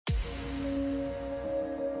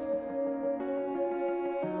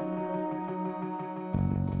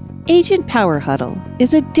Agent Power Huddle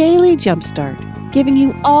is a daily jumpstart, giving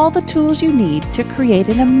you all the tools you need to create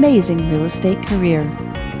an amazing real estate career.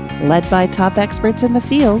 Led by top experts in the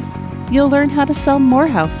field, you'll learn how to sell more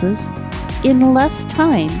houses in less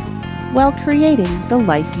time while creating the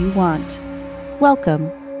life you want.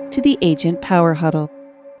 Welcome to the Agent Power Huddle.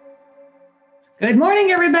 Good morning,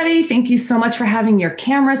 everybody. Thank you so much for having your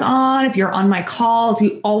cameras on. If you're on my calls,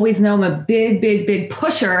 you always know I'm a big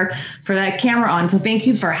pusher for that camera on. So thank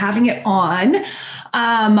you for having it on.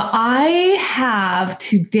 I have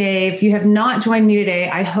today, if you have not joined me today,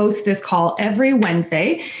 I host this call every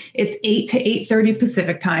Wednesday. It's 8 to 8:30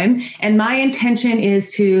 Pacific time. And my intention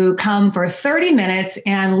is to come for 30 minutes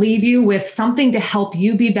and leave you with something to help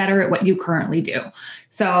you be better at what you currently do.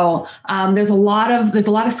 So there's a lot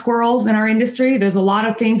of squirrels in our industry. There's a lot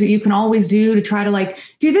of things that you can always do to try to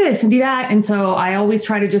do this and do that. And so I always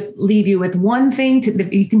try to just leave you with one thing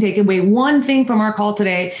that you can take away one thing from our call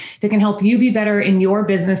today that can help you be better in your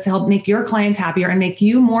business, to help make your clients happier and make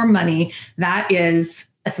you more money. That is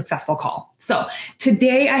a successful call. So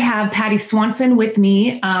today I have Patty Swanson with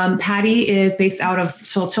me. Patty is based out of,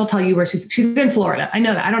 she'll tell you where she's in Florida. I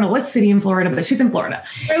know that. I don't know what city in Florida, but she's in Florida.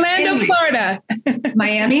 Orlando, anyway, Florida.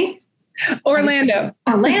 Miami? Orlando.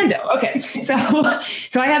 Okay.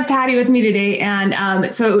 So I have Patty with me today.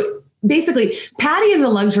 And so basically Patty is a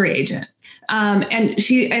luxury agent.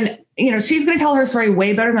 She's going to tell her story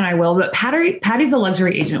way better than I will, but Patty's a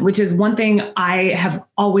luxury agent, which is one thing I have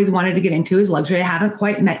always wanted to get into, is luxury. I haven't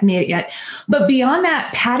quite made it yet. But beyond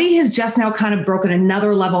that, Patty has just now kind of broken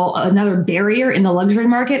another level, another barrier in the luxury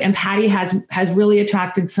market. And Patty has really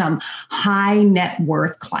attracted some high net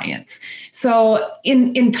worth clients. So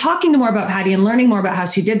in talking to more about Patty and learning more about how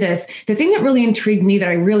she did this, the thing that really intrigued me that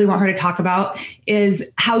I really want her to talk about is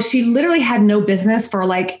how she literally had no business for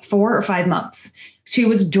 4 or 5 months. She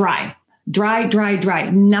was dry,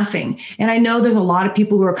 nothing. And I know there's a lot of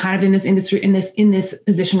people who are kind of in this industry, in this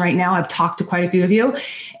position right now. I've talked to quite a few of you.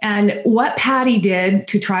 And what Patty did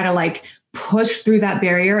to try to push through that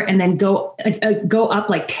barrier and then go up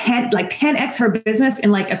 10x her business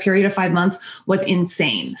in a period of 5 months was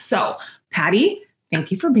insane. So Patty, thank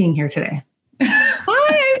you for being here today.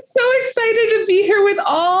 Hi, I'm so excited to be here with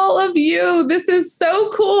all of you. This is so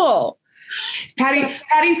cool.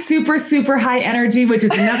 Patty's super high energy, which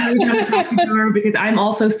is another reason I'm talking to her, because I'm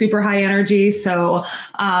also super high energy. So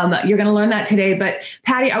you're going to learn that today. But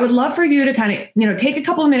Patty, I would love for you to kind of, take a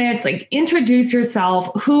couple of minutes, introduce yourself.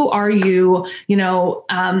 Who are you?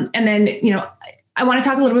 And then, I want to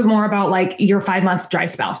talk a little bit more about your 5-month dry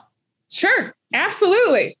spell. Sure.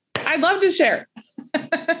 Absolutely. I'd love to share.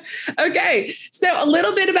 Okay. So a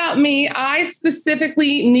little bit about me. I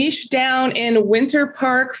specifically niche down in Winter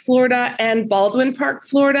Park, Florida and Baldwin Park,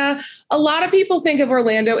 Florida. A lot of people think of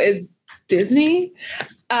Orlando as Disney.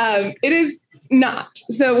 It is not.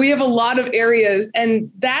 So we have a lot of areas, and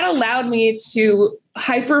that allowed me to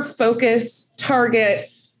hyper focus, target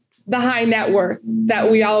the high net worth that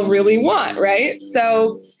we all really want. Right.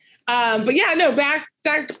 So, back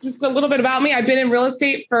just a little bit about me. I've been in real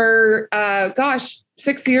estate for,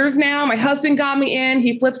 6 years now. My husband got me in.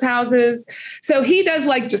 He flips houses. So he does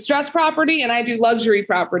distressed property and I do luxury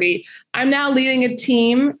property. I'm now leading a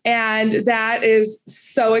team, and that is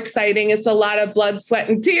so exciting. It's a lot of blood, sweat,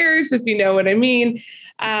 and tears, if you know what I mean.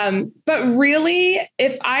 But really,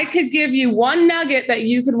 if I could give you one nugget that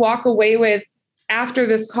you could walk away with after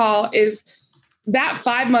this call, is that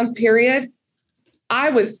 5-month period, I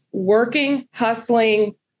was working,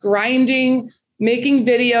 hustling, grinding, making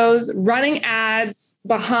videos, running ads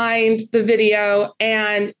behind the video.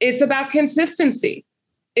 And it's about consistency.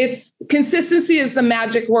 Consistency is the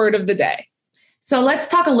magic word of the day. So let's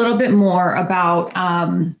talk a little bit more about,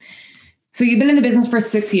 so you've been in the business for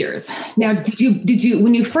 6 years. Now, did you,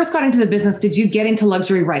 when you first got into the business, did you get into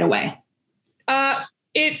luxury right away? I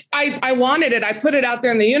wanted it. I put it out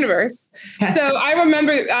there in the universe. So I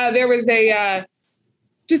remember there was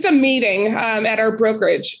just a meeting at our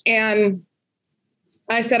brokerage, and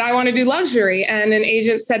I said, I want to do luxury. And an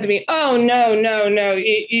agent said to me, oh, no,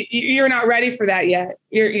 you're not ready for that yet.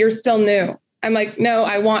 You're still new. I'm like, no,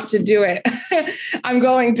 I want to do it. I'm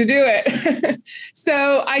going to do it.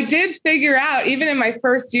 So I did figure out, even in my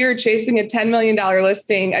first year, chasing a $10 million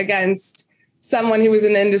listing against someone who was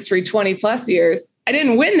in the industry 20 plus years, I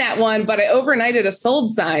didn't win that one, but I overnighted a sold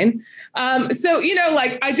sign. I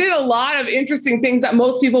did a lot of interesting things that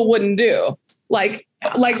most people wouldn't do.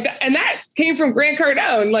 And that came from Grant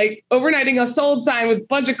Cardone, overnighting a sold sign with a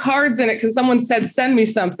bunch of cards in it because someone said, send me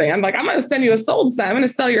something. I'm like, I'm going to send you a sold sign. I'm going to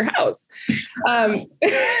sell your house.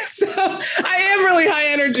 So I am really high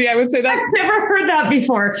energy. I would say that. I've never heard that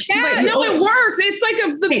before. Yeah, no, it works. It's like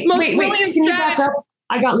the most brilliant strategy.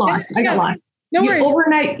 I got lost. No worries.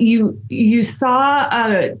 Overnight, you saw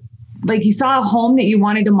a home that you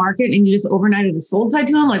wanted to market, and you just overnighted the sold side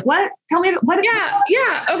to them. Like what? Tell me what?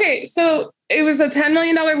 Yeah. Okay, so it was a $10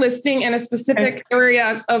 million listing in a specific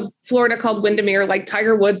area of Florida called Windermere. Like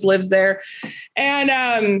Tiger Woods lives there,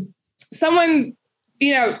 and someone,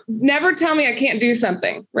 never tell me I can't do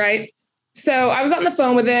something, right? So I was on the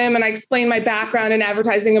phone with him and I explained my background in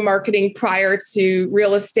advertising and marketing prior to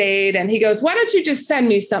real estate. And he goes, why don't you just send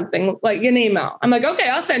me something, like an email? I'm like, okay,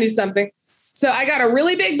 I'll send you something. So I got a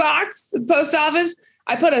really big box at the post office.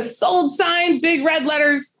 I put a sold sign, big red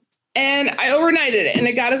letters, and I overnighted it and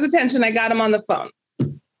it got his attention. I got him on the phone.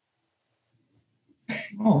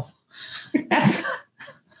 Oh, that's...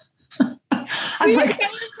 I'm so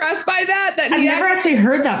impressed by that. I've never actually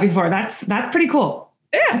heard that before. That's pretty cool.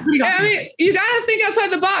 Yeah. Awesome. I mean, you got to think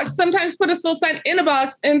outside the box. Sometimes put a sold sign in a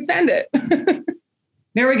box and send it.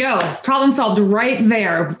 There we go. Problem solved right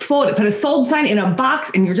there. Put a sold sign in a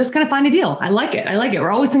box and you're just going to find a deal. I like it.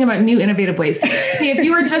 We're always thinking about new innovative ways. Hey, if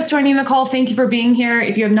you are just joining the call, thank you for being here.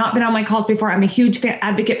 If you have not been on my calls before, I'm a huge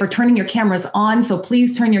advocate for turning your cameras on. So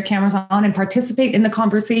please turn your cameras on and participate in the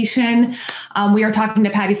conversation. We are talking to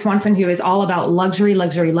Patty Swanson, who is all about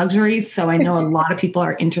luxury. So I know a lot of people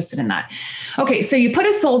are interested in that. Okay. So you put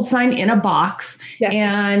a sold sign in a box. Yes.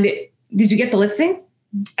 And did you get the listing?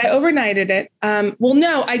 I overnighted it. Well,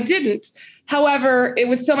 no, I didn't. However, it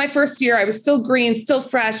was still my first year. I was still green, still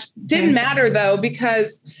fresh. Didn't matter though,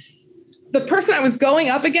 because the person I was going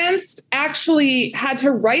up against actually had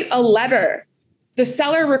to write a letter. The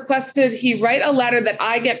seller requested he write a letter that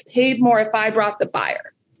I get paid more if I brought the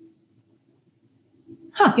buyer.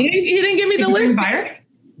 Huh. He didn't give me the list. Buyer?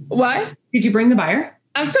 What? Did you bring the buyer?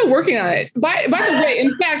 I'm still working on it. By the way,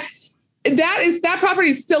 in fact, that property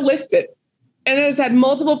is still listed. And it has had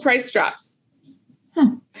multiple price drops.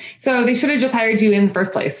 So they should have just hired you in the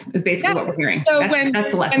first place, is basically what we're hearing. So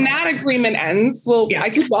that's the lesson. When that agreement ends,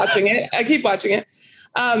 I keep watching it.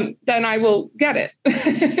 Then I will get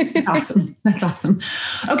it. Awesome. That's awesome.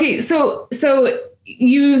 Okay. So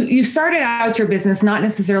you started out your business not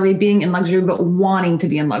necessarily being in luxury, but wanting to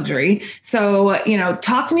be in luxury. So,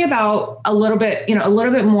 talk to me about a little bit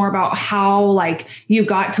more about how you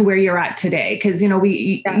got to where you're at today. Cause you've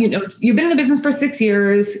been in the business for 6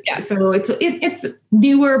 years. Yeah. So it's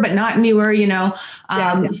newer, but not newer,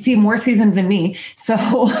 see more seasoned than me. So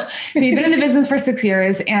you've been in the business for 6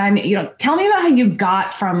 years and, tell me about how you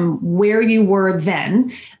got from where you were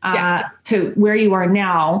then, to where you are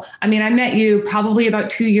now. I mean, I met you probably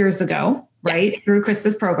about 2 years ago, right? Through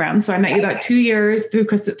Krista's program. So I met you about 2 years through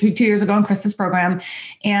 2 years ago in Krista's program.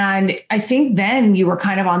 And I think then you were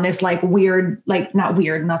kind of on this weird, not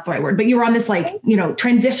weird, not the right word, but you were on this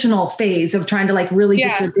transitional phase of trying to really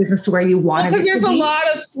get your business to where you want to be. Because there's a lot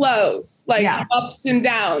of flows, ups and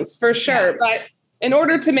downs for sure. Yeah. But in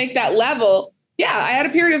order to make that level, I had a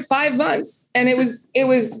period of 5 months and it was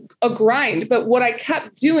a grind. But what I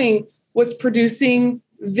kept doing was producing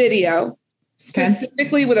video,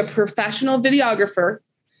 specifically with a professional videographer,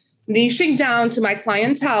 niching down to my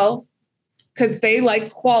clientele because they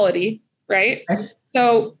like quality, right?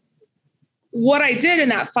 So what I did in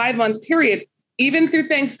that 5 month period, even through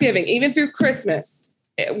Thanksgiving, even through Christmas,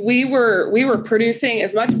 we were producing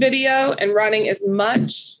as much video and running as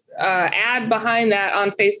much ad behind that on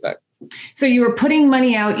Facebook. So you were putting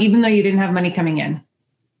money out even though you didn't have money coming in.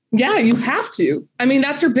 Yeah, you have to. I mean,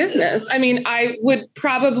 that's your business. I mean, I would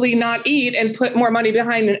probably not eat and put more money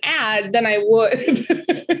behind an ad than I would.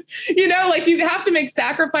 You have to make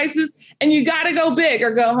sacrifices and you got to go big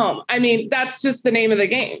or go home. I mean, that's just the name of the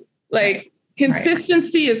game.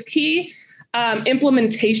 Consistency is key.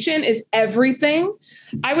 Implementation is everything.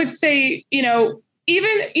 I would say, don't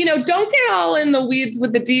get all in the weeds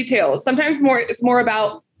with the details. Sometimes it's more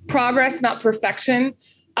about progress, not perfection.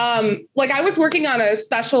 I was working on a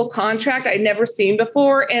special contract I'd never seen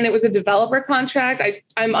before, and it was a developer contract.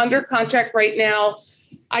 I'm under contract right now.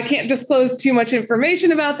 I can't disclose too much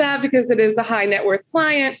information about that because it is a high net worth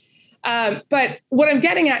client. But what I'm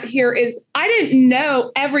getting at here is I didn't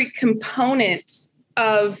know every component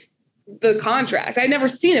of the contract. I'd never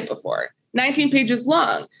seen it before. 19 pages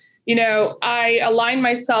long. I aligned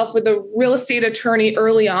myself with a real estate attorney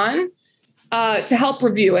early on to help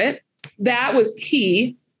review it. That was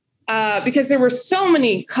key because there were so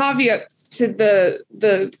many caveats to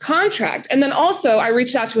the contract. And then also I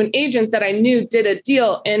reached out to an agent that I knew did a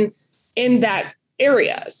deal in that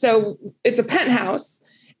area. So it's a penthouse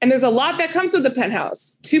and there's a lot that comes with the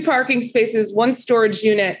penthouse, 2 parking spaces, 1 storage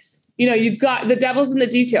unit. you got the devil's in the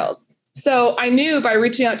details. So I knew by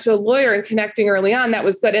reaching out to a lawyer and connecting early on, that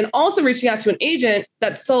was good. And also reaching out to an agent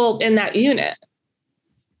that sold in that unit.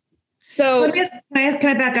 So can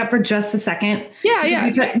I back up for just a second? Yeah.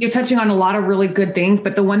 You're touching on a lot of really good things,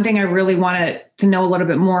 but the one thing I really wanted to know a little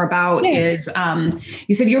bit more about is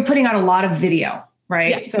you said you're putting out a lot of video,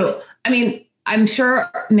 right? Yeah. So, I mean, I'm sure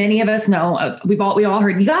many of us know, we all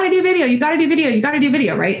heard, you got to do video,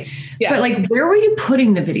 right? Yeah. But like, where were you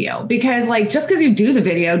putting the video? Because like, just because you do the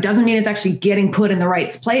video doesn't mean it's actually getting put in the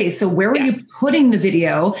right place. So where were you putting the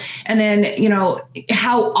video? And then,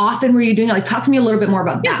 how often were you doing it? Like, talk to me a little bit more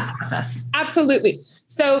about that process. Absolutely.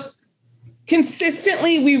 So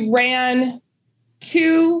consistently, we ran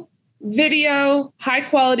 2 video, high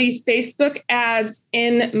quality Facebook ads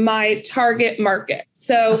in my target market.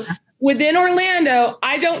 So within Orlando,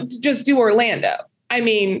 I don't just do Orlando. I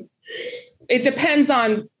mean, it depends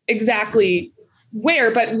on exactly where,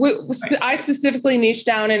 but I specifically niche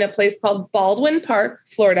down in a place called Baldwin Park,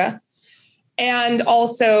 Florida, and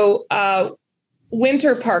also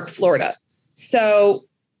Winter Park, Florida. So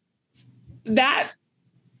that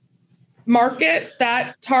market,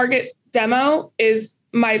 that target demo is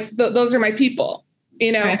those are my people.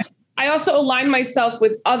 Okay. I also align myself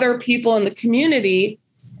with other people in the community.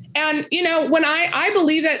 And, when I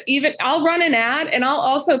believe that even I'll run an ad and I'll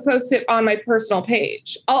also post it on my personal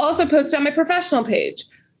page. I'll also post it on my professional page.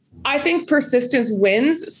 I think persistence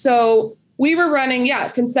wins. So we were running,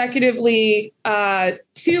 consecutively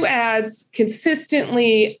 2 ads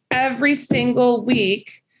consistently every single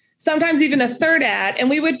week, sometimes even a 3rd ad. And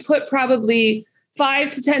we would put probably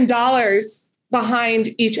 $5 to $10 behind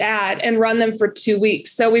each ad and run them for 2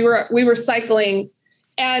 weeks. So we were cycling,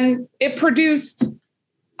 and it produced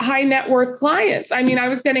high net worth clients. I mean, I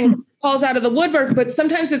was getting calls out of the woodwork, but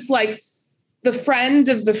sometimes it's like the friend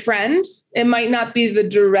of the friend. It might not be the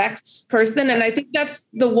direct person. And I think that's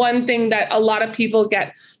the one thing that a lot of people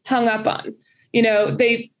get hung up on.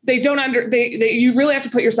 They don't you really have to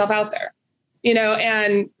put yourself out there,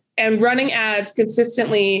 and running ads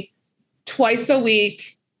consistently twice a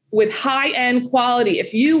week with high end quality.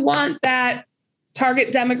 If you want that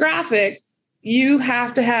target demographic, you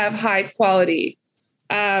have to have high quality.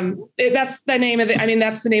 That's the name of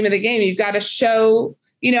that's the name of the game. You've got to show,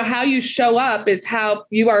 how you show up is how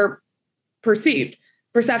you are perceived.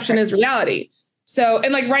 Perception is reality. So,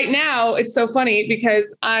 and like right now, it's so funny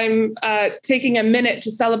because I'm taking a minute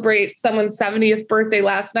to celebrate someone's 70th birthday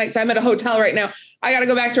last night. So I'm at a hotel right now. I got to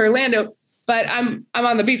go back to Orlando, but I'm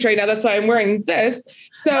on the beach right now. That's why I'm wearing this.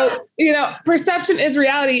 So, perception is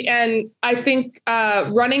reality. And I think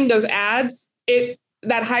running those ads,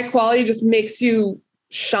 that high quality just makes you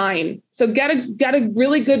shine. So get a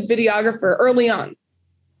really good videographer early on.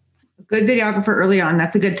 Good videographer early on.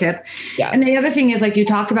 That's a good tip. Yeah. And the other thing is, like, you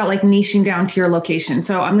talked about like niching down to your location.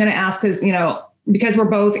 So I'm going to ask because we're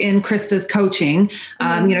both in Krista's coaching,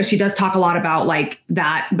 she does talk a lot about like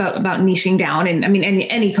that, about niching down. And I mean,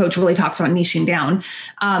 any coach really talks about niching down.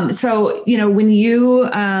 So, when you,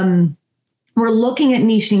 we're looking at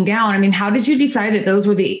niching down, I mean, how did you decide that those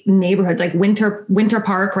were the neighborhoods, like Winter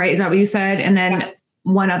Park, right? Is that what you said? And then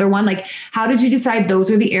one other one, like, how did you decide those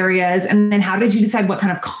were the areas? And then how did you decide what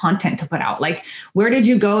kind of content to put out? Like, where did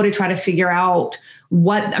you go to try to figure out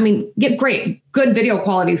good video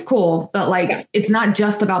quality is cool, but like, it's not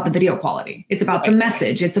just about the video quality. It's about the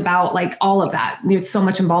message. It's about like all of that. There's so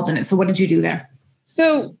much involved in it. So what did you do there?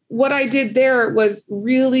 So what I did there was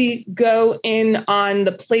really go in on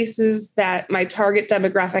the places that my target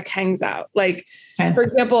demographic hangs out. Like, for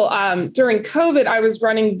example, during COVID, I was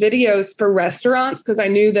running videos for restaurants because I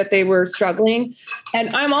knew that they were struggling.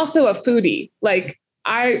 And I'm also a foodie. Like,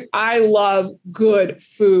 I love good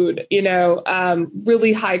food,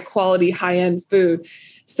 really high quality, high end food.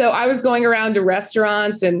 So I was going around to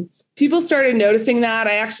restaurants and people started noticing that.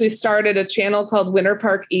 I actually started a channel called Winter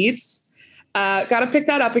Park Eats. Got to pick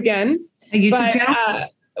that up again. A YouTube channel?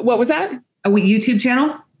 What was that? A YouTube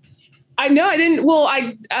channel? I know I didn't. Well,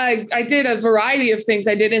 I did a variety of things.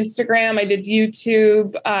 I did Instagram, I did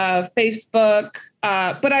YouTube, Facebook,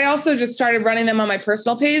 but I also just started running them on my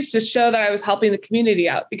personal page to show that I was helping the community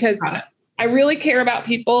out because I really care about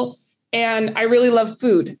people and I really love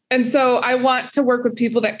food. And so I want to work with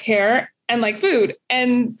people that care and like food,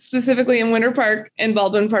 and specifically in Winter Park and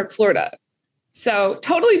Baldwin Park, Florida. So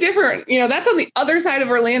totally different, that's on the other side of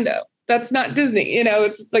Orlando. That's not Disney,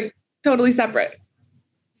 it's like totally separate.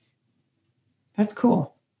 That's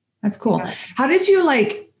cool. Yeah. How did you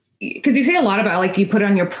because you say a lot about like you put it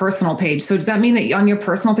on your personal page. So does that mean that on your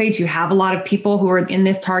personal page, you have a lot of people who are in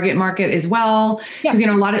this target market as well? Because, you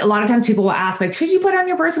know, a lot of times people will ask like, should you put it on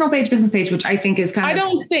your personal page, business page, which I think is kind of,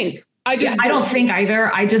 I don't think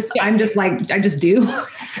either. I just do.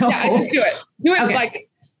 So I just do it. Okay.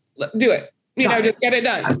 Do it, just get it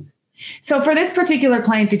done. So for this particular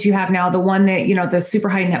client that you have now, the one that, you know, the super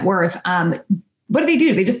high net worth, what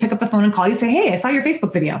do? They just pick up the phone and call you and say, hey, I saw your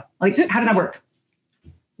Facebook video. Like, how did that work?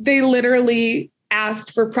 They literally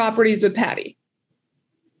asked for properties with Patty.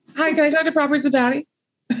 Hi, can I talk to properties with Patty?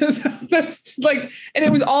 So that's like, and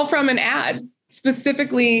it was all from an ad,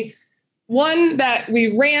 specifically one that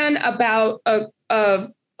we ran about a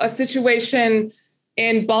situation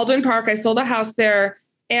in Baldwin Park. I sold a house there.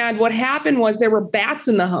 And what happened was there were bats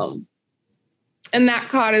in the home. And that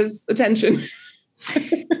caught his attention.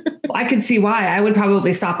 Well, I could see why. I would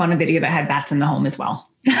probably stop on a video that had bats in the home as well.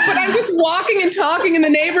 But I'm just walking and talking in the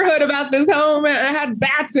neighborhood about this home and it had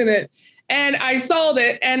bats in it. And I sold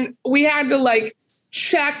it and we had to like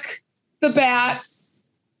check the bats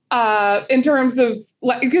in terms of,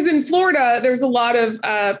 like, because in Florida, there's a lot of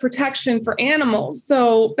protection for animals.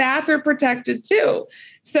 So bats are protected too.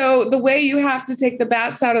 So the way you have to take the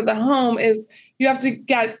bats out of the home is you have to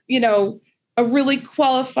get, a really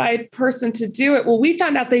qualified person to do it. Well, we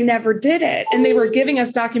found out they never did it and they were giving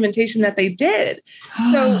us documentation that they did.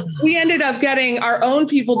 So we ended up getting our own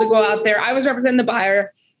people to go out there. I was representing the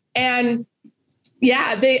buyer and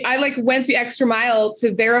I went the extra mile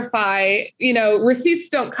to verify, receipts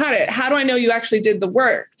don't cut it. How do I know you actually did the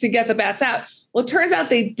work to get the bats out? Well, it turns out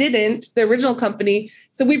they didn't, the original company.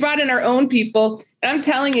 So we brought in our own people. And I'm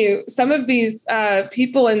telling you, some of these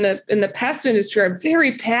people in the pest industry are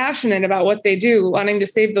very passionate about what they do, wanting to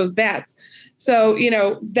save those bats. So,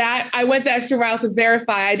 that I went the extra mile to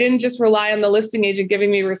verify. I didn't just rely on the listing agent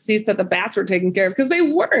giving me receipts that the bats were taken care of because they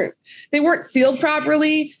weren't sealed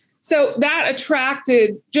properly. So that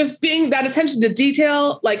attracted just being that attention to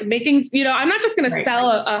detail, like making, I'm not just going to sell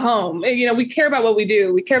a home. We care about what we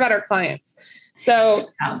do. We care about our clients. So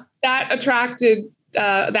that attracted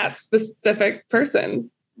that specific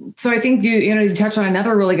person. So I think you touched on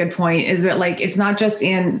another really good point is that like, it's not just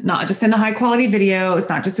in the high quality video. It's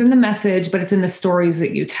not just in the message, but it's in the stories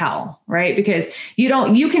that you tell, right? Because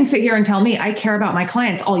you can sit here and tell me I care about my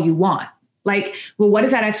clients all you want. Like, well, what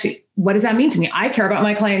does that mean to me? I care about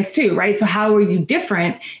my clients too, right? So how are you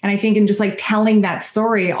different? And I think in just like telling that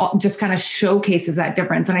story just kind of showcases that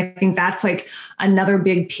difference. And I think that's like another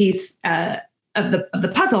big piece of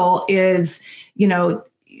the puzzle is,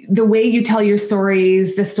 the way you tell your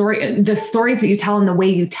stories, the stories that you tell and the way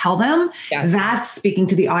you tell them, that's speaking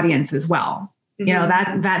to the audience as well.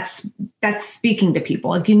 Mm-hmm. That's speaking to people.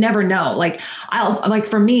 Like you never know. Like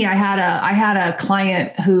for me, I had a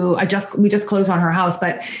client who we just closed on her house,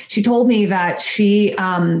 but she told me that she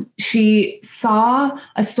saw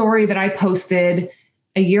a story that I posted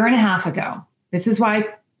a year and a half ago. This is why,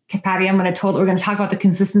 Patty, we're going to talk about the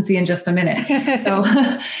consistency in just a minute. So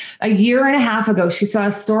a year and a half ago, she saw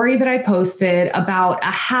a story that I posted about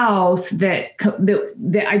a house that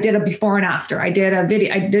I did a before and after. I did a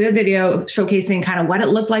video showcasing kind of what it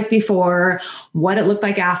looked like before, what it looked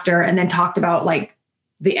like after, and then talked about like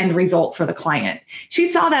the end result for the client. She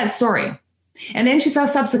saw that story. And then she saw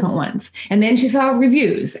subsequent ones, and then she saw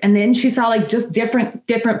reviews, and then she saw like just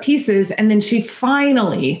different pieces. And then she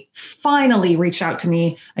finally reached out to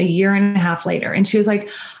me a year and a half later. And she was like,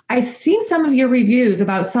 I've seen some of your reviews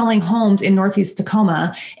about selling homes in Northeast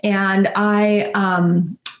Tacoma. And I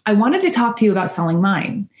wanted to talk to you about selling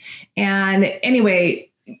mine. And anyway,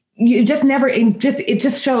 it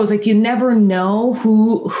just shows like you never know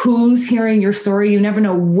who's hearing your story. You never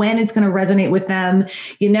know when it's going to resonate with them.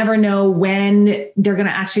 You never know when they're going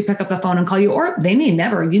to actually pick up the phone and call you, or they may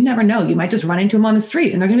never. You never know. You might just run into them on the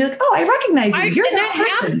street and they're going to be like, "Oh, I recognize you. You're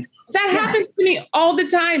that person." That happens to me all the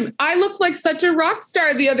time. I look like such a rock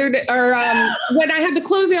star the other day, or when I had the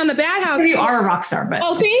closing on the Bad House. You are a rock star, but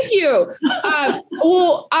thank you.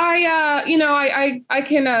 Well, I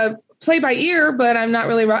can. Play by ear, but I'm not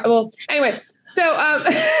really well. Anyway, so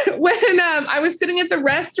when I was sitting at the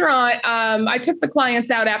restaurant, I took the clients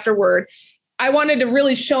out afterward. I wanted to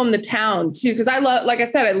really show them the town too, because I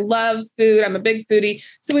love food. I'm a big foodie.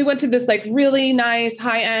 So we went to this like really nice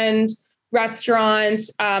high-end restaurant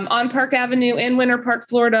on Park Avenue in Winter Park,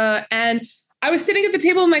 Florida. And I was sitting at the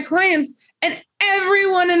table with my clients, and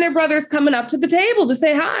everyone and their brother's coming up to the table to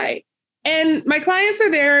say hi. And my clients are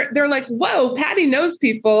there. They're like, "Whoa, Patty knows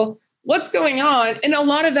people. What's going on?" And a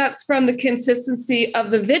lot of that's from the consistency of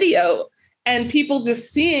the video and people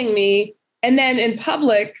just seeing me. And then in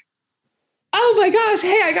public, oh my gosh,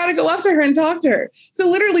 hey, I got to go up to her and talk to her. So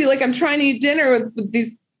literally, like, I'm trying to eat dinner with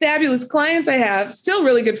these fabulous clients I have, still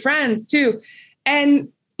really good friends too. And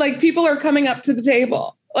like, people are coming up to the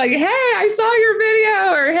table like, hey, I saw your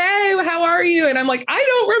video, or hey, how are you? And I'm like, I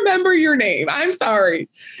don't remember your name. I'm sorry.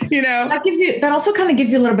 That also kind of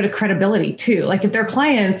gives you a little bit of credibility too. Like if they're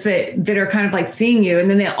clients that are kind of like seeing you, and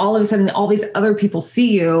then all of a sudden all these other people see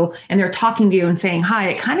you and they're talking to you and saying hi,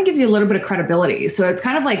 it kind of gives you a little bit of credibility. So it's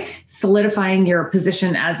kind of like solidifying your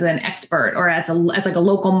position as an expert, or as like a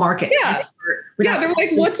local market expert. Yeah, they're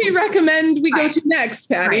like, what do you recommend we go to next,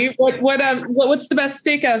 Patty? Right. What's the best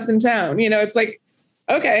steakhouse in town? It's like,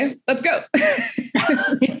 okay, let's go.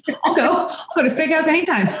 I'll go to steakhouse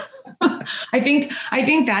anytime. I think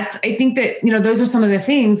that, those are some of the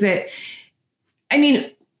things that, I mean,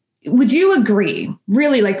 would you agree,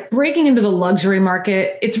 really, like breaking into the luxury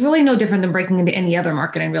market, it's really no different than breaking into any other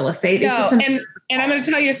market in real estate. No, and I'm going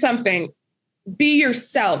to tell you something, be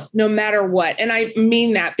yourself no matter what. And I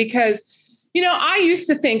mean that because, I used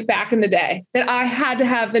to think back in the day that I had to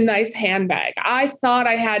have the nice handbag. I thought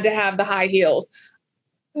I had to have the high heels.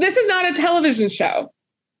 This is not a television show.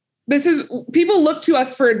 People look to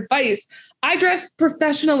us for advice. I dress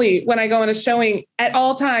professionally when I go on a showing at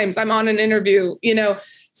all times. I'm on an interview,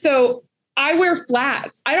 so I wear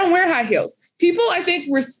flats. I don't wear high heels. People, I think,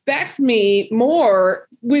 respect me more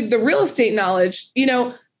with the real estate knowledge.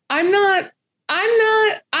 I'm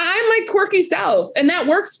my quirky self, and that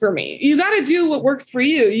works for me. You got to do what works for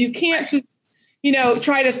you. You can't just,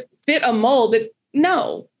 try to fit a mold.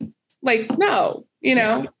 No. And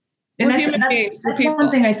that's one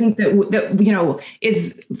thing I think that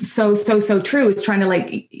is so true. Is trying to,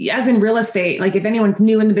 like, as in real estate, like if anyone's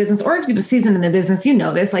new in the business or if you've been seasoned in the business,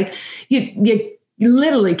 this, like you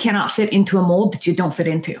literally cannot fit into a mold that you don't fit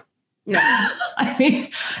into. No. I mean,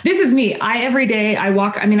 this is me. Every day I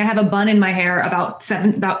walk, I have a bun in my hair about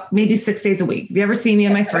maybe 6 days a week. If you ever see me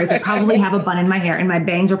in my stories, I probably have a bun in my hair and my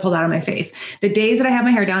bangs are pulled out of my face. The days that I have my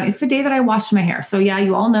hair down, it's the day that I washed my hair. So yeah,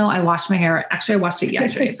 you all know I washed my hair. Actually, I washed it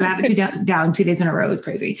yesterday. So I have it down 2 days in a row. It's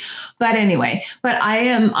crazy. But anyway,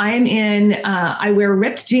 I wear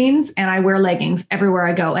ripped jeans and I wear leggings everywhere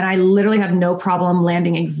I go. And I literally have no problem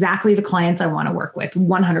landing exactly the clients I want to work with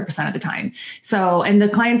 100% of the time. So, and the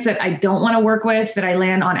clients that I don't want to work with that I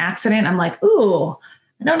land on accident, I'm like, ooh,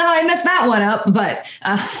 I don't know how I messed that one up, but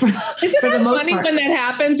for the most funny part, when that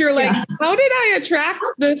happens, you're like, how did I attract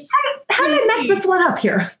this? How did I mess this one up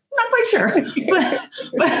here? Not quite sure.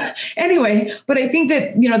 but anyway, but I think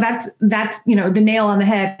that, that's the nail on the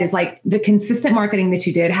head is like the consistent marketing that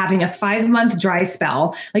you did, having a 5-month dry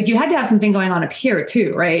spell. Like you had to have something going on up here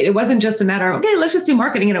too, right? It wasn't just a matter of, okay, let's just do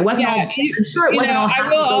marketing. And it wasn't all, I'm sure it wasn't all. I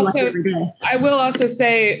will also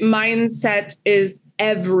say mindset is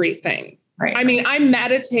everything. Right. I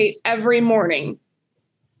meditate every morning.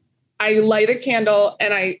 I light a candle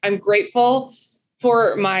and I'm grateful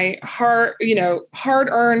for my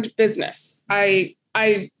hard-earned business. I'm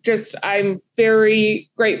very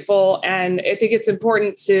grateful. And I think it's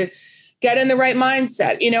important to get in the right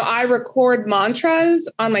mindset. I record mantras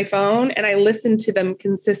on my phone and I listen to them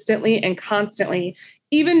consistently and constantly,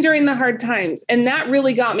 even during the hard times. And that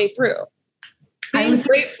really got me through. I was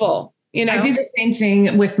grateful. I do the same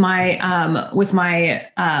thing with my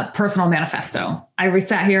personal manifesto. I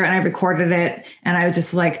sat here and I recorded it and I was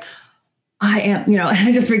just like, and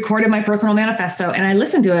I just recorded my personal manifesto and I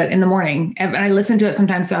listened to it in the morning and I listen to it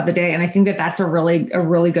sometimes throughout the day. And I think that that's a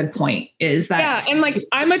really good point is that. Yeah. And like,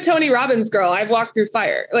 I'm a Tony Robbins girl. I've walked through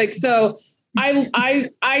fire. Like, so I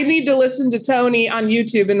need to listen to Tony on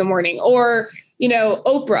YouTube in the morning or,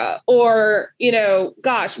 Oprah or,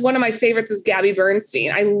 one of my favorites is Gabby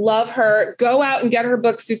Bernstein. I love her. Go out and get her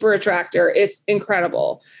book, Super Attractor. It's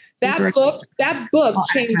incredible. That book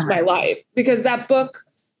changed my life because that book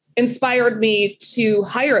inspired me to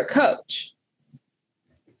hire a coach.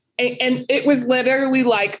 And it was literally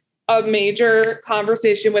like a major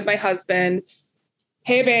conversation with my husband.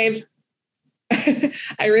 Hey, babe,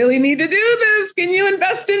 I really need to do this. Can you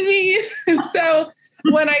invest in me? So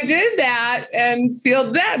when I did that and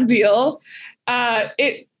sealed that deal, I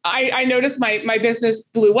noticed my business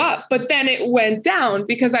blew up, but then it went down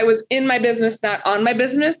because I was in my business, not on my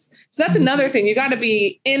business. So that's another thing. You got to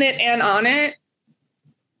be in it and on it.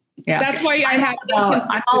 Yeah. That's why I'm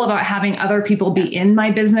all about having other people be in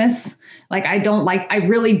my business. Like, I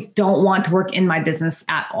really don't want to work in my business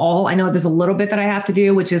at all. I know there's a little bit that I have to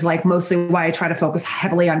do, which is like mostly why I try to focus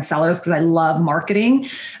heavily on sellers, because I love marketing.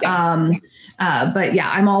 Yeah. But yeah,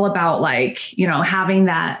 I'm all about like, you know, having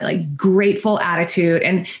that like grateful attitude.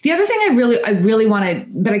 And the other thing I really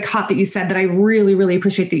wanted, that I caught that you said, that I really, really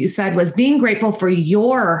appreciate that you said, was being grateful for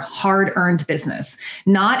your hard-earned business,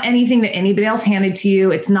 not anything that anybody else handed to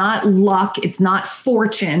you. It's not luck. It's not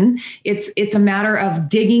fortune. It's a matter of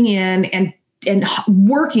digging in and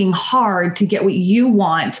working hard to get what you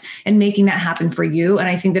want and making that happen for you. And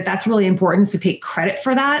I think that that's really important, is to take credit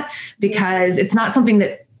for that, because it's not something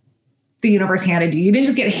that the universe handed you. You didn't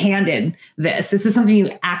just get handed this. This is something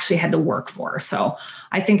you actually had to work for. So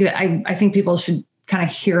I think that I think people should kind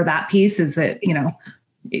of hear that piece, is that, you know,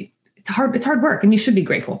 it's hard work, and you should be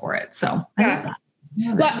grateful for it. So I love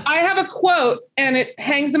that. But I have a quote, and it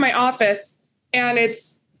hangs in my office, and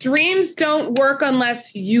it's, dreams don't work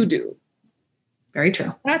unless you do. Very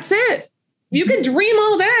true. That's it. You can dream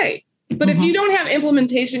all day, but if you don't have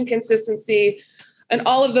implementation, consistency, and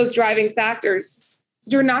all of those driving factors,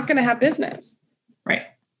 you're not going to have business. Right.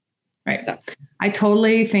 So I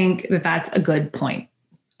totally think that that's a good point.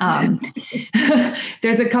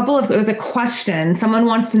 There's a question. Someone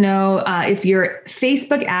wants to know if your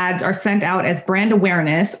Facebook ads are sent out as brand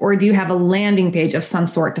awareness, or do you have a landing page of some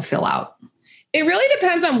sort to fill out? It really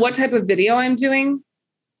depends on what type of video I'm doing.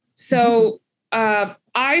 So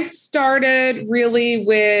I started really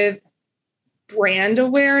with brand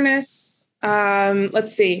awareness.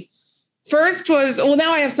 Let's see. First was,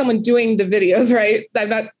 now I have someone doing the videos, right? I'm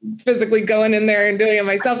not physically going in there and doing it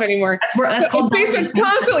myself anymore. That's called Facebook's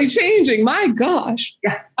constantly changing. My gosh.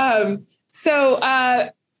 Yeah. So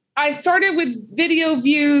I started with video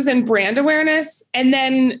views and brand awareness, and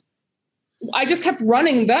then I just kept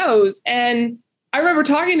running those. And I remember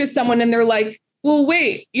talking to someone, and they're like, well,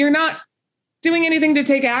 wait, you're not doing anything to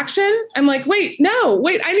take action? I'm like, I need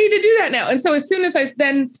to do that now. And so as soon as I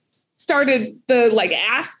then started the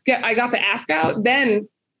I got the ask out, then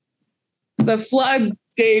the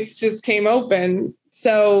floodgates just came open.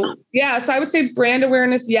 So yeah, so I would say brand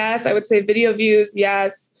awareness, yes. I would say video views,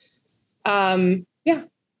 yes. Yeah.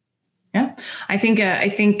 I think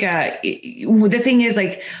the thing is,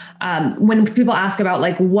 like, when people ask about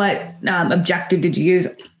like what objective did you use,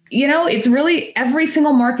 you know, it's really, every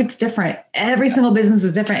single market's different. Every single business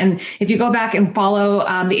is different. And if you go back and follow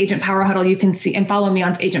the Agent Power Huddle, you can see, and follow me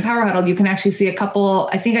on Agent Power Huddle, you can actually see a couple,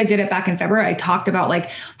 I think I did it back in February. I talked about like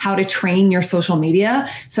how to train your social media.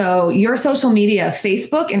 So your social media,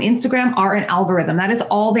 Facebook and Instagram, are an algorithm. That is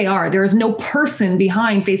all they are. There is no person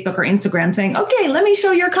behind Facebook or Instagram saying, okay, let me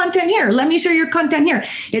show your content here. Let me show your content here.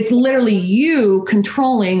 It's literally you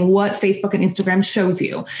controlling what Facebook and Instagram shows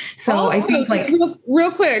you. So also, I think, like,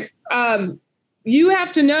 real quick, you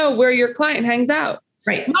have to know where your client hangs out.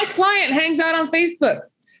 Right. My client hangs out on Facebook.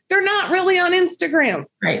 They're not really on Instagram.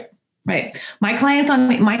 Right. My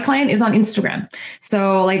client is on Instagram.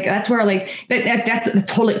 So like, that's where like, that's a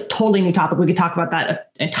totally new topic. We could talk about that,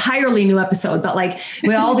 an entirely new episode, but like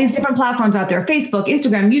with all these different platforms out there, Facebook,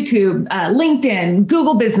 Instagram, YouTube, LinkedIn,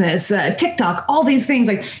 Google Business, TikTok, all these things,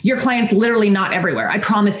 like your client's literally not everywhere. I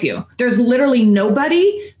promise you, there's literally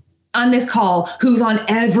nobody on this call who's on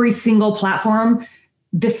every single platform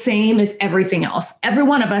the same as everything else. Every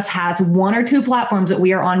one of us has one or two platforms that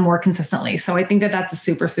we are on more consistently. So I think that that's a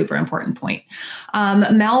super, super important point.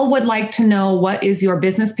 Mel would like to know, what is your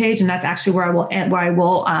business page? And that's actually where I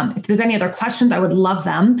will, if there's any other questions, I would love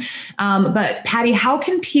them. But Patty, how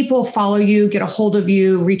can people follow you, get a hold of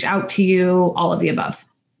you, reach out to you, all of the above?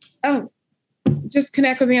 Oh, just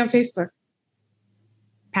connect with me on Facebook.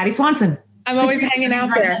 Patty Swanson. I'm always hanging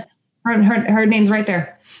out there. Her name's right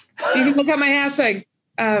there. You can look up my hashtag,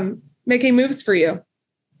 making moves for you.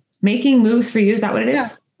 Making moves for you. Is that what it is? Yeah.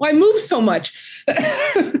 Well, I move so much, but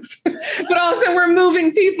also we're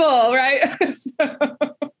moving people, right? So.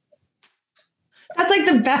 That's like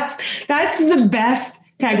the best. That's the best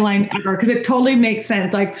tagline ever, because it totally makes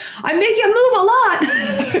sense. Like, I make you move a lot.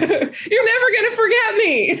 You're never going to forget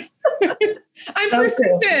me. I'm so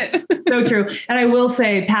persistent. True. So true. And I will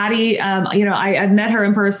say, Patty, I've met her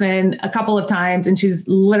in person a couple of times, and she's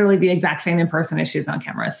literally the exact same in person as she's on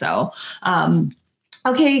camera. So,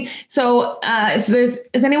 okay. So does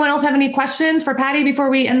anyone else have any questions for Patty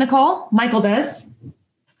before we end the call? Michael does.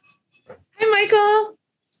 Hi, Michael.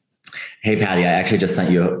 Hey, Patty, I actually just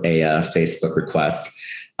sent you a Facebook request.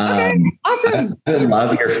 Okay, awesome. I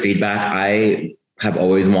love your feedback. I have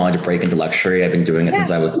always wanted to break into luxury. I've been doing it since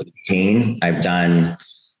I was 18. I've done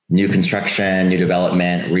new construction, new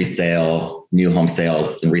development, resale, new home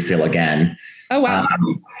sales, and resale again. Oh, wow.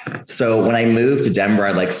 So when I moved to Denver,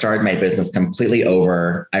 I started my business completely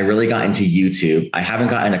over. I really got into YouTube. I haven't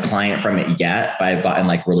gotten a client from it yet, but I've gotten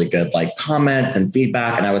really good comments and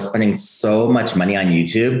feedback. And I was spending so much money on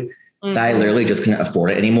YouTube that I literally just couldn't afford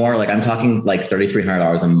it anymore. I'm talking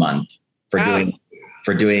 $3,300 a month for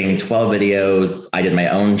doing 12 videos. I did my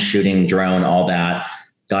own shooting, drone, all that.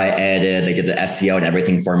 Got it edited. They did the SEO and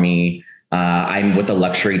everything for me. I'm with the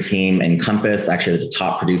luxury team in Compass, actually the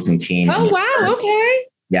top producing team. Oh, wow. Okay.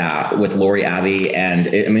 Yeah. With Lori Abbey. And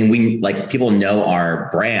we people know our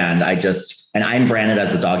brand. And I'm branded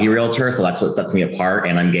as the doggy realtor. So that's what sets me apart,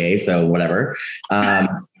 and I'm gay. So whatever.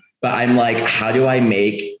 But I'm how do I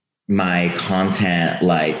make my content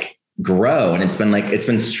grow? And it's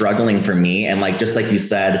been struggling for me. And just like you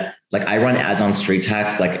said, I run ads on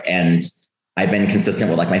StreetText, and I've been consistent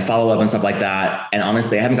with my follow-up and stuff like that. And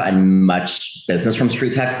honestly, I haven't gotten much business from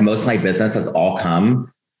StreetText. Most of my business has all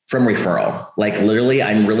come from referral. Literally,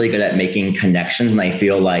 I'm really good at making connections. And I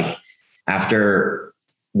feel after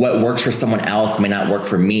what works for someone else may not work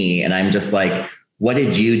for me. And I'm just what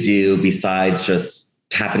did you do besides just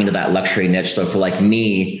tapping into that luxury niche? So for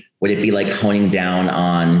me, would it be honing down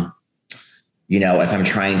on, if I'm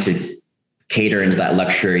trying to cater into that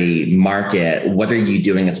luxury market, what are you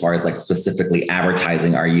doing as far as specifically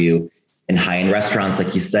advertising? Are you in high-end restaurants,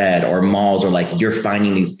 like you said, or malls, or you're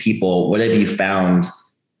finding these people? What have you found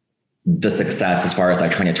the success as far as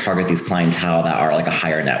trying to target these clientele that are a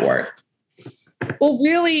higher net worth? Well,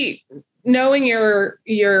 really knowing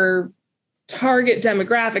your target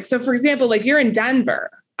demographic. So for example, you're in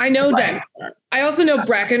Denver. I know Denver. I also know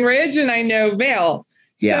Breckenridge, and I know Vail.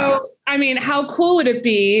 Yeah. So, how cool would it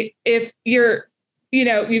be if you're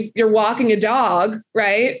walking a dog,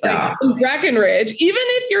 right? In Breckenridge, even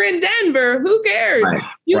if you're in Denver, who cares? Right.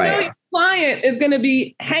 Know your client is going to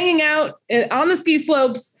be hanging out on the ski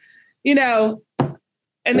slopes,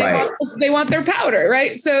 and they want their powder,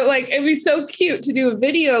 right? So it'd be so cute to do a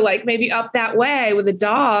video, maybe up that way with a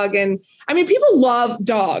dog. And people love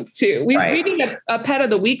dogs too. We did a Pet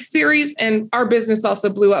of the Week series, and our business also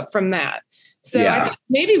blew up from that. So I think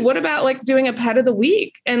maybe what about doing a Pet of the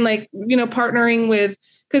Week and partnering with,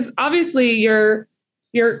 because obviously your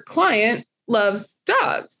client loves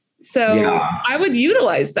dogs. So I would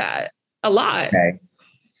utilize that a lot. Okay.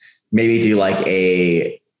 Maybe do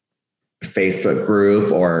a Facebook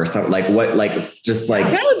group or something just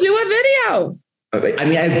no, do a video.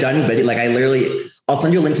 I've done video. I'll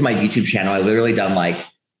send you a link to my YouTube channel. I literally done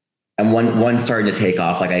and one starting to take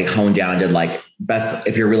off. I honed down, did best,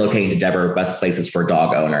 if you're relocating to Denver, best places for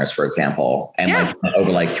dog owners, for example, and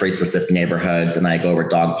over 3 specific neighborhoods. And I go over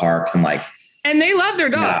dog parks and and they love their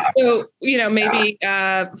dogs. Yeah. So, maybe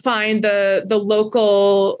find the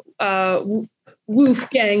local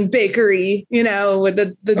Wolfgang bakery, with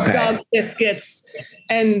the dog biscuits,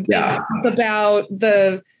 and talk about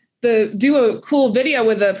do a cool video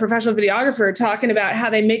with a professional videographer talking about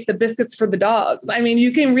how they make the biscuits for the dogs.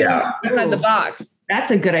 You can really think outside the box.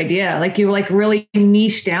 That's a good idea. You really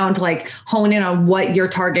niche down to hone in on what your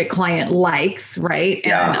target client likes. Right.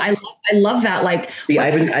 And I love that. See,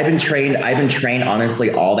 I've been trained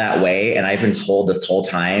honestly all that way. And I've been told this whole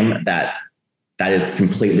time that is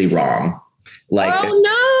completely wrong. Oh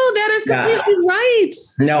no, that is completely right.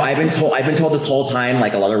 No, I've been told this whole time,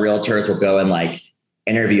 a lot of realtors will go and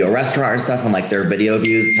interview a restaurant and stuff, and their video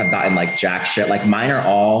views have gotten jack shit. Mine are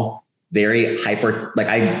all very hyper.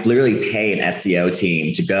 I literally pay an SEO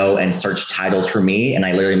team to go and search titles for me, and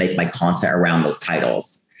I literally make my content around those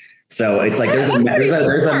titles. So it's there's a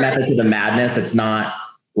method to the madness. It's not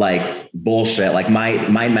bullshit.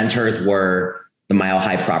 My mentors were the Mile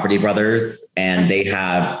High Property Brothers, and they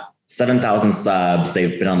have 7,000 subs.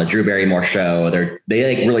 They've been on the Drew Barrymore show.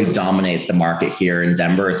 They really dominate the market here in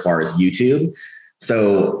Denver as far as YouTube.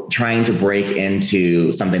 So trying to break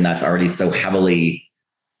into something that's already so heavily.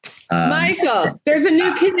 Michael, there's a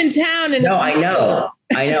new kid in town. And no, I know.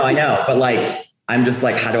 But I'm just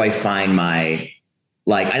how do I find my,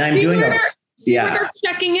 and I'm doing where they're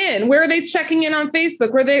checking in. Where are they checking in on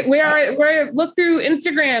Facebook? Where look through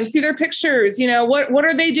Instagram, see their pictures. What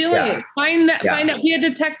are they doing? Yeah. Find out, be a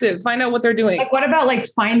detective, find out what they're doing. What about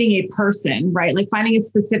finding a person, right? Finding a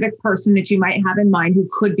specific person that you might have in mind who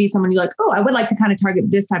could be someone you're oh, I would like to kind of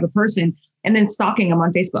target this type of person, and then stalking them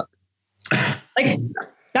on Facebook.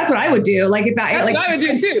 That's what I would do. If I would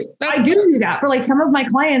do too. I do that for some of my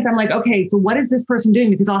clients. I'm okay, so what is this person doing?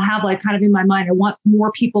 Because I'll have kind of in my mind, I want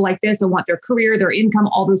more people like this. I want their career, their income,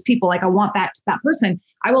 all those people. I want that person.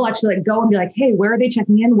 I will actually go and be hey, where are they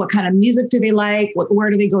checking in? What kind of music do they like? Where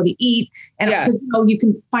do they go to eat? And because you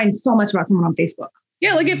can find so much about someone on Facebook.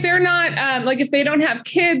 Yeah. Like if they're not, like if they don't have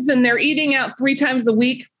kids and they're eating out 3 times a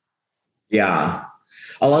week. Yeah.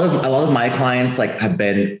 A lot of my clients like have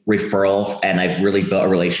been referral, and I've really built a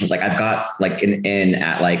relationship. Like I've got like an in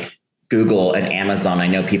at like Google and Amazon. I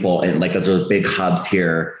know people, and like those are big hubs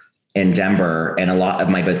here in Denver. And a lot of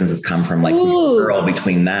my businesses come from like referral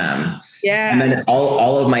between them. Yeah. And then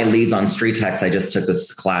all of my leads on StreetText, I just took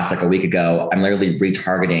this class like a week ago. I'm literally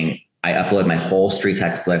retargeting. I upload my whole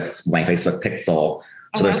StreetText list, my Facebook pixel.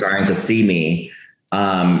 So they're starting to see me.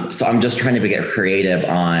 So I'm just trying to get creative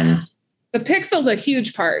on. The pixel's a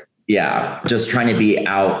huge part. Yeah. Just trying to be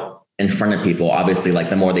out in front of people. Obviously, like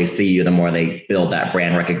the more they see you, the more they build that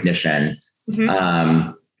brand recognition.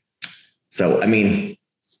 Mm-hmm. So, I mean,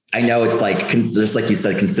 I know it's like, just like you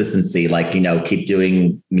said, consistency, like, keep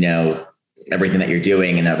doing, everything that you're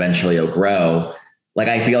doing and eventually it'll grow. Like,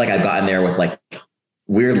 I feel like I've gotten there with like,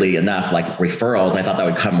 weirdly enough, like referrals. I thought that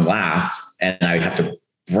would come last and I would have to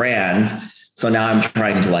brand. So now I'm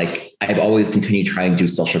trying to like, I've always continued trying to do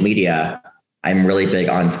social media. I'm really big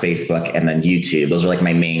on Facebook and then YouTube. Those are like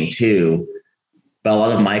my main 2. But a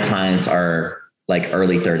lot of my clients are like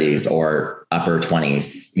early 30s or upper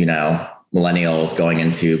 20s, millennials going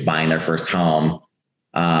into buying their first home.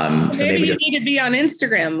 So maybe you need to be on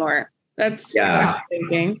Instagram more. That's what I'm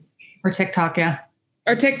thinking. Or TikTok, yeah.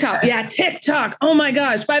 Or TikTok. Yeah, TikTok. Oh my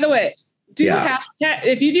gosh. By the way, hashtag,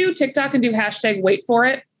 if you do TikTok and do hashtag wait for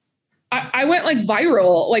it, I went like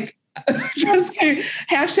viral, like just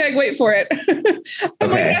hashtag wait for it. I'm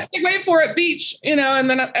like, hashtag wait for it beach, and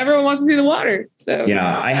then everyone wants to see the water. So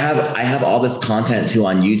yeah, I have all this content too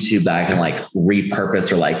on YouTube that I can like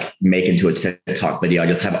repurpose or like make into a TikTok video.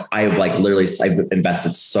 I've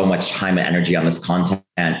invested so much time and energy on this content.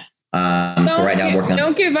 So right now I'm working on.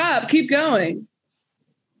 Don't give up. Keep going.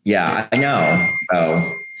 Yeah, I know.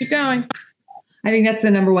 So keep going. I think that's the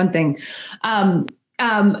number one thing.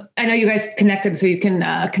 I know you guys connected, so you can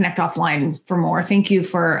connect offline for more. Thank you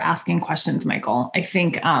for asking questions, Michael. I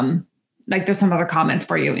think there's some other comments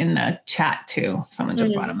for you in the chat too. Someone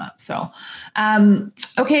just brought them up. So,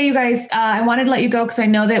 okay, you guys, I wanted to let you go because I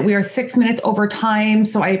know that we are 6 minutes over time.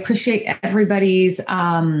 So I appreciate everybody's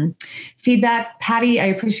feedback. Patty, I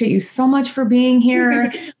appreciate you so much for being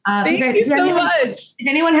here. Thank you so much. If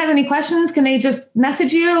anyone has any questions, can they just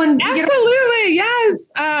message you? And absolutely,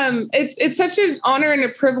 yes. It's such an honor and a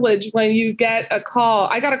privilege when you get a call.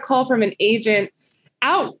 I got a call from an agent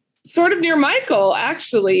out sort of near Michael,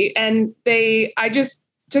 actually. And I just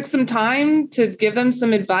took some time to give them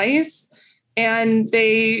some advice. And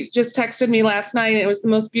they just texted me last night. And it was the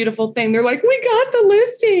most beautiful thing. They're like, we got the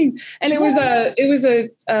listing. And it was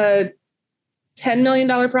a $10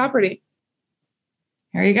 million property.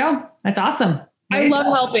 There you go. That's awesome. I love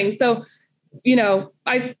helping. So,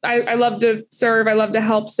 I love to serve. I love to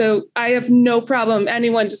help. So I have no problem.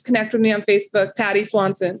 Anyone just connect with me on Facebook, Patty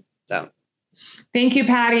Swanson. So. Thank you,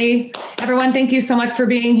 Patty. Everyone, thank you so much for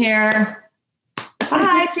being here.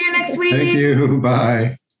 Bye. See you next week. Thank you.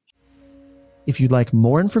 Bye. If you'd like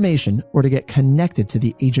more information or to get connected to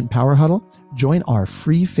the Agent Power Huddle, join our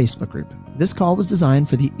free Facebook group. This call was designed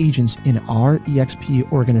for the agents in our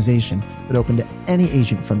EXP organization, but open to any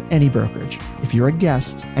agent from any brokerage. If you're a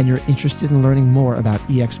guest and you're interested in learning more about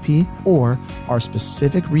EXP or our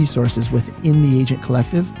specific resources within the Agent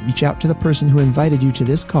Collective, reach out to the person who invited you to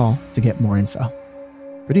this call to get more info.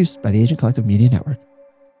 Produced by the Agent Collective Media Network.